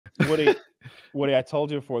Woody, I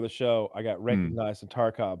told you before the show I got recognized in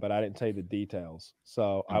Tarkov, but I didn't tell you the details.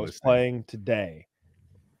 So I was playing today.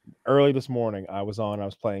 Early this morning, I was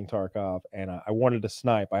playing Tarkov, and I wanted to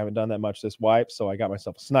snipe. I haven't done that much this wipe, so I got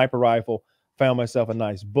myself a sniper rifle, found myself a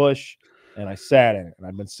nice bush, and I sat in it. And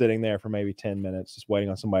I'd been sitting there for maybe 10 minutes, just waiting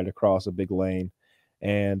on somebody to cross a big lane.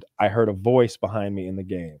 And I heard a voice behind me in the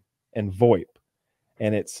game, and VoIP,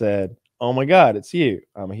 and it said, "Oh my God, it's you!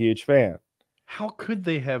 I'm a huge fan." How could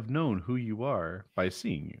they have known who you are by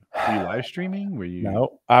seeing you? Were you live streaming? Were you?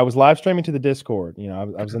 No, I was live streaming to the Discord. I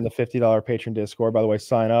was in the $50 patron Discord. By the way,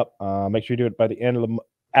 sign up. Make sure you do it by the end of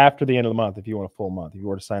after the end of the month if you want a full month. If you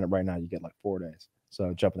were to sign up right now, you get like 4 days.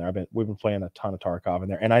 So jump in there. We've been playing a ton of Tarkov in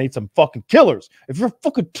there, and I need some fucking killers. If you're a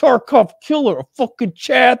fucking Tarkov killer, a fucking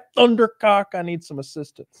Chad Thundercock, I need some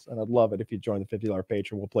assistance, and I'd love it if you join the $50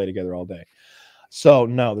 patron. We'll play together all day. So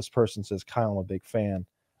no, this person says, Kyle, I'm a big fan.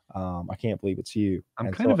 I can't believe it's you.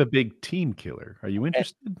 I'm kind of a big team killer. Are you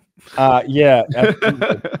interested? Yeah.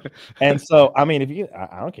 And so, I mean, if you,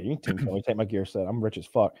 I don't care. You can team kill me, take my gear set. I'm rich as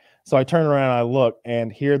fuck. So I turn around and I look,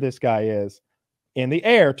 and here this guy is in the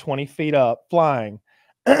air, 20 feet up, flying.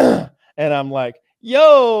 And I'm like,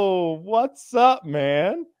 yo, what's up,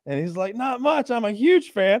 man? And he's like, not much. I'm a huge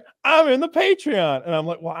fan. I'm in the Patreon. And I'm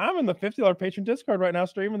like, well, I'm in the $50 patron Discord right now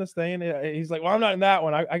streaming this thing. And he's like, well, I'm not in that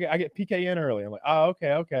one. I get PKA in early. I'm like, oh,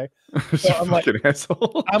 okay. So I'm like,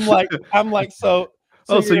 asshole. I'm like, so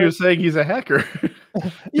you're saying he's a hacker?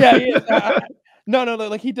 Yeah. No,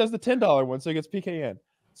 like he does the $10 one, so he gets PKN.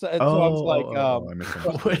 So I was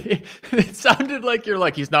like, wait, it sounded like you're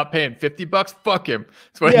like, he's not paying $50. Fuck him.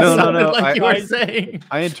 That's what it sounded like you were saying.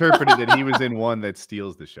 I interpreted that he was in one that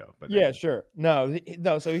steals the show. But yeah, sure. No.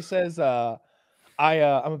 So he says, I'm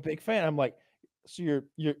a big fan. I'm like, so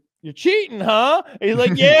you're cheating, huh? And he's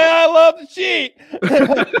like, yeah, I love to cheat.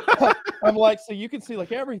 I'm like, so you can see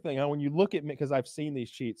like everything when you look at me, because I've seen these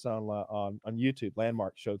cheats on YouTube.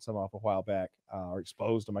 Landmark showed some off a while back, or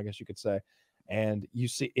exposed them, I guess you could say. And you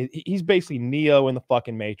see, he's basically Neo in the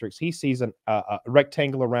fucking Matrix. He sees a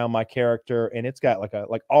rectangle around my character, and it's got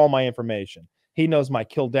like all my information. He knows my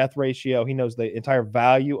kill death ratio. He knows the entire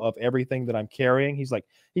value of everything that I'm carrying. He's like,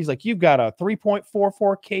 you've got a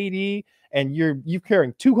 3.44 KD, and you're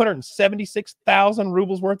carrying 276,000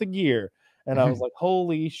 rubles worth of gear. And I was like,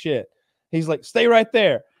 holy shit. He's like, stay right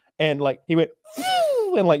there. And like he went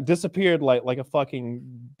and like disappeared like a fucking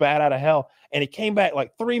bat out of hell. And he came back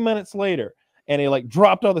like 3 minutes later. And he like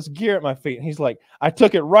dropped all this gear at my feet. And he's like, I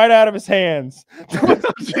took it right out of his hands.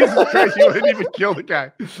 Jesus Christ, you didn't even kill the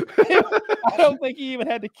guy. I don't think he even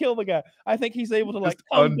had to kill the guy. I think he's able to like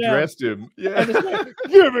undress him. Yeah. And just like,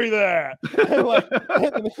 give me that.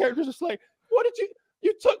 And the character's just like, what did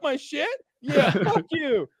you took my shit? Yeah, fuck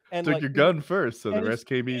you. And took like, your gun first, so the rest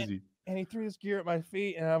came easy. And he threw this gear at my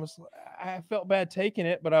feet, and I felt bad taking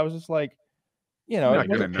it, but I was just like, it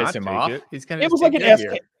wasn't piss him off. He's gonna. It was like an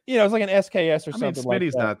SK. It was like an SKS or something.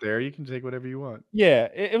 Smitty's not there. You can take whatever you want. Yeah,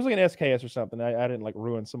 it was like an SKS or something. I didn't like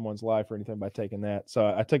ruin someone's life or anything by taking that.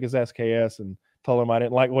 So I took his SKS and told him I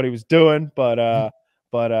didn't like what he was doing, but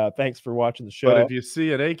thanks for watching the show. But if you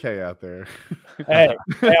see an AK out there, hey,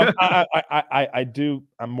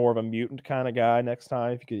 I'm more of a mutant kind of guy. Next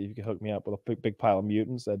time, if you could hook me up with a big pile of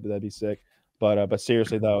mutants, that'd be sick. But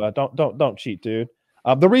seriously though, don't cheat, dude.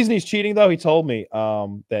 The reason he's cheating though, he told me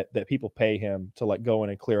that people pay him to like go in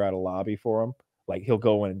and clear out a lobby for him. Like he'll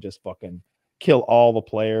go in and just fucking kill all the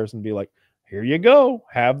players and be like, here you go,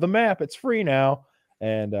 have the map, it's free now.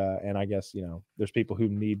 And I guess there's people who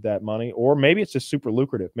need that money, or maybe it's just super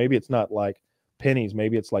lucrative. Maybe it's not like pennies,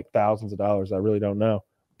 maybe it's like thousands of dollars. I really don't know.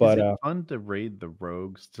 But is it fun to raid the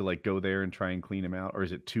rogues, to like go there and try and clean them out, or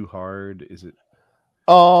is it too hard? Is it?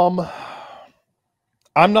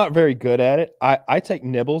 I'm not very good at it. I take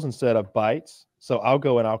nibbles instead of bites. So I'll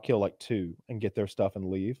go and I'll kill like 2 and get their stuff and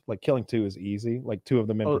leave. Like killing 2 is easy. Like 2 of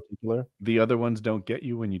them in particular. The other ones don't get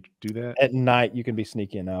you when you do that? At night, you can be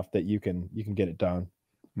sneaky enough that you can get it done.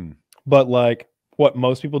 But like what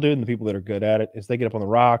most people do, and the people that are good at it, is they get up on the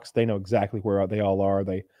rocks. They know exactly where they all are.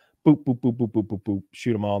 They boop, boop, boop, boop, boop, boop, boop,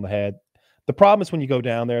 shoot them all in the head. The problem is when you go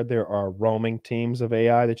down there are roaming teams of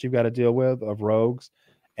AI that you've got to deal with, of rogues.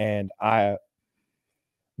 And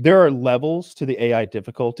there are levels to the AI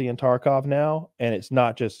difficulty in Tarkov now, and it's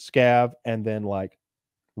not just scav and then like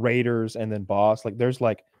raiders and then boss. Like there's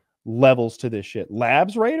like levels to this shit.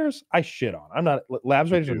 Labs raiders, I shit on.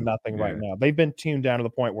 Labs raiders are nothing right now. They've been tuned down to the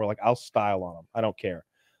point where like I'll style on them. I don't care.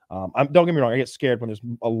 Don't get me wrong. I get scared when there's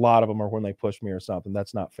a lot of them or when they push me or something.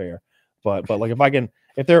 That's not fair. But like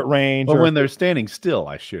if they're at range, or when they're standing still,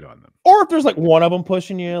 I shit on them. Or if there's like one of them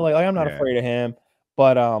pushing you, like I'm not afraid of him.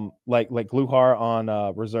 But like Gluhar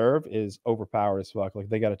on reserve is overpowered as fuck. Like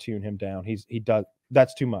they got to tune him down. He does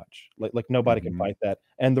that's too much. Like nobody can fight that.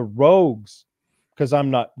 And the rogues, because I'm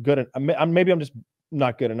not good at maybe I'm just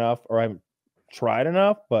not good enough or I haven't tried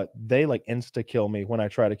enough, but they like insta kill me when I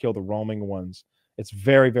try to kill the roaming ones. It's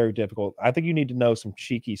very, very difficult. I think you need to know some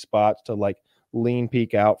cheeky spots to like lean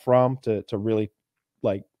peek out from to really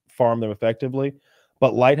like farm them effectively.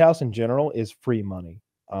 But Lighthouse in general is free money.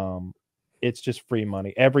 It's just free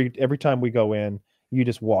money. Every time we go in, you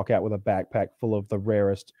just walk out with a backpack full of the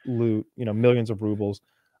rarest loot, you know, millions of rubles.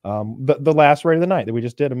 The last raid of the night that we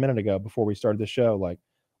just did a minute ago before we started the show, like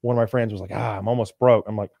one of my friends was like, I'm almost broke.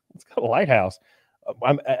 I'm like, let's go to Lighthouse.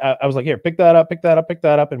 I was like, here, pick that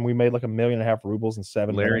up. And we made like 1.5 million rubles in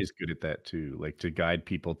 7 minutes. Larry's good at that too, like to guide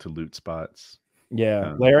people to loot spots.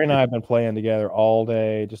 Yeah, Larry and I have been playing together all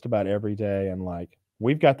day, just about every day. And like,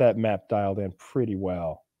 we've got that map dialed in pretty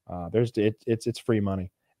well. It's free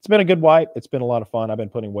money. It's been a good wipe. It's been a lot of fun. I've been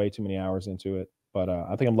putting way too many hours into it, but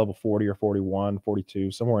I think I'm level 40 or 41,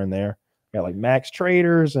 42, somewhere in there. Got like max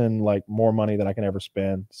traders and like more money than I can ever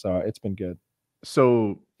spend. So it's been good.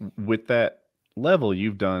 So with that level,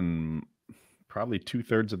 you've done probably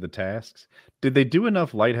 2/3 of the tasks. Did they do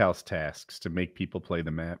enough Lighthouse tasks to make people play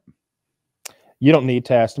the map? You don't need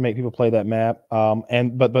tasks to make people play that map.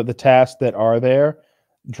 But the tasks that are there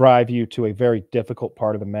drive you to a very difficult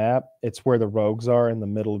part of the map. It's where the rogues are in the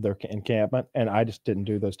middle of their encampment, and I just didn't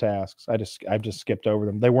do those tasks. I've just skipped over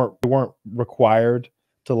them. They weren't required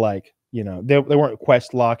to like, you know, they weren't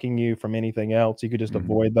quest locking you from anything else. You could just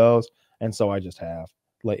avoid those, and so I just have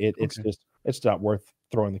like it's not worth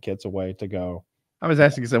throwing the kits away to go. I was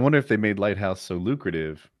asking because I wonder if they made Lighthouse so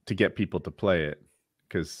lucrative to get people to play it,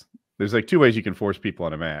 because there's like 2 ways you can force people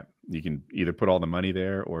on a map. You can either put all the money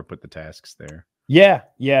there or put the tasks there. Yeah.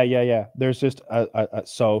 There's just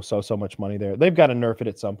so much money there. They've got to nerf it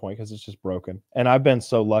at some point because it's just broken. And I've been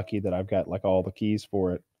so lucky that I've got like all the keys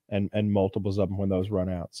for it and multiples of them when those run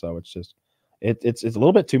out. So it's just it's a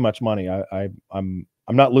little bit too much money. I'm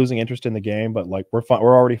not losing interest in the game, but like we're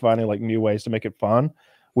already finding like new ways to make it fun.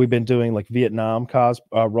 We've been doing like Vietnam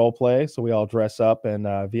role play, so we all dress up in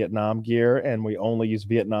Vietnam gear and we only use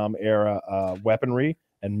Vietnam era weaponry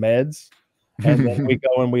and meds. And then we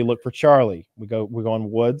go and we look for Charlie. We go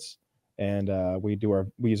in woods and we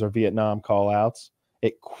use our Vietnam call outs.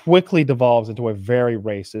 It quickly devolves into a very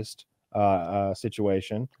racist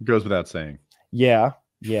situation. Goes without saying. Yeah.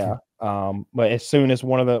 But as soon as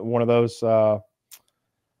one of those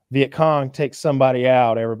Viet Cong takes somebody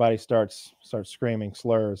out, everybody starts screaming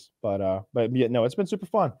slurs. But yeah, no, it's been super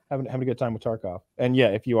fun having a good time with Tarkov. And yeah,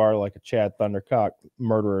 if you are like a Chad Thundercock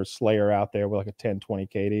murderer slayer out there with like a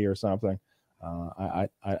 10-20 KD or something, I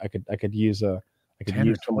could use 10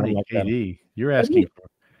 or 20 like KD. You're asking for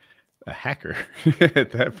a hacker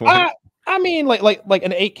at that point. I mean, like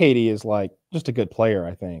an 8 KD is like just a good player,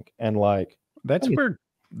 I think, and like that's where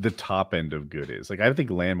the top end of good is. Like I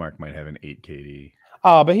think Landmark might have an 8 KD.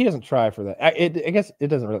 But he doesn't try for that. I guess it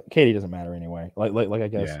doesn't really. KD doesn't matter anyway. Like I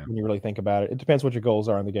guess when you really think about it, it depends what your goals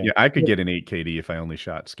are in the game. Yeah, I could get an 8 KD if I only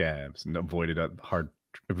shot scabs and avoided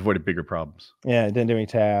bigger problems. Yeah, it didn't do any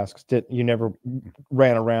tasks. You never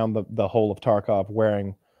ran around the whole of Tarkov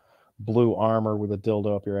wearing blue armor with a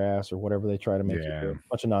dildo up your ass or whatever they try to make you do.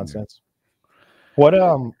 Bunch of nonsense.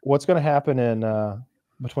 Yeah. What's going to happen in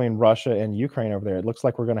between Russia and Ukraine over there? It looks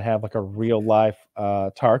like we're going to have like a real life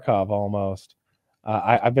Tarkov almost.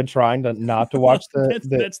 I've been trying not to watch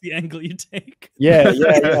that's the angle you take. Yeah.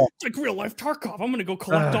 It's like real life Tarkov. I'm gonna go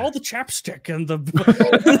collect all the chapstick and the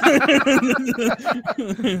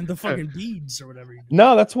the fucking beads or whatever.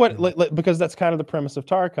 No, that's what because that's kind of the premise of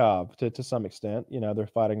Tarkov to some extent. You know, they're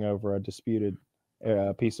fighting over a disputed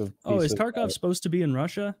piece of. Is Tarkov supposed to be in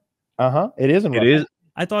Russia? It is in Russia. It is.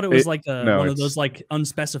 I thought it was one of those like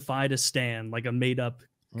unspecified like a made up.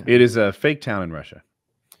 It is a fake town in Russia.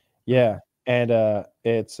 Yeah. And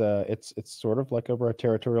it's sort of like over a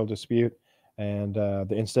territorial dispute, and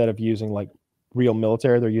instead of using like real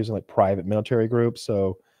military, they're using like private military groups.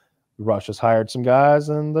 So Russia's hired some guys,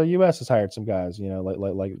 and the U.S. has hired some guys. You know,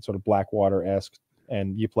 like sort of Blackwater-esque,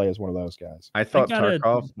 and you play as one of those guys. I thought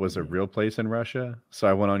Tarkov was a real place in Russia, so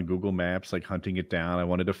I went on Google Maps, like hunting it down. I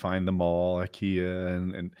wanted to find the mall,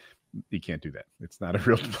 IKEA, and you can't do that. It's not a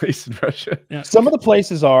real place in Russia. Yeah. Some of the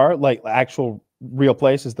places are like actual real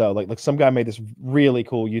places though. Like some guy made this really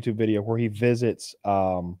cool YouTube video where he visits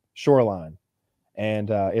Shoreline, and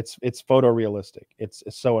it's photorealistic. It's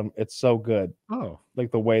so good. Oh, like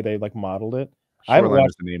the way they like modeled it. Shoreline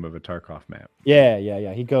is the name of a Tarkov map. Yeah.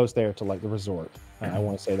 He goes there to like the resort. I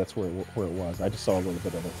want to say that's where it was. I just saw a little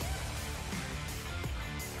bit of it.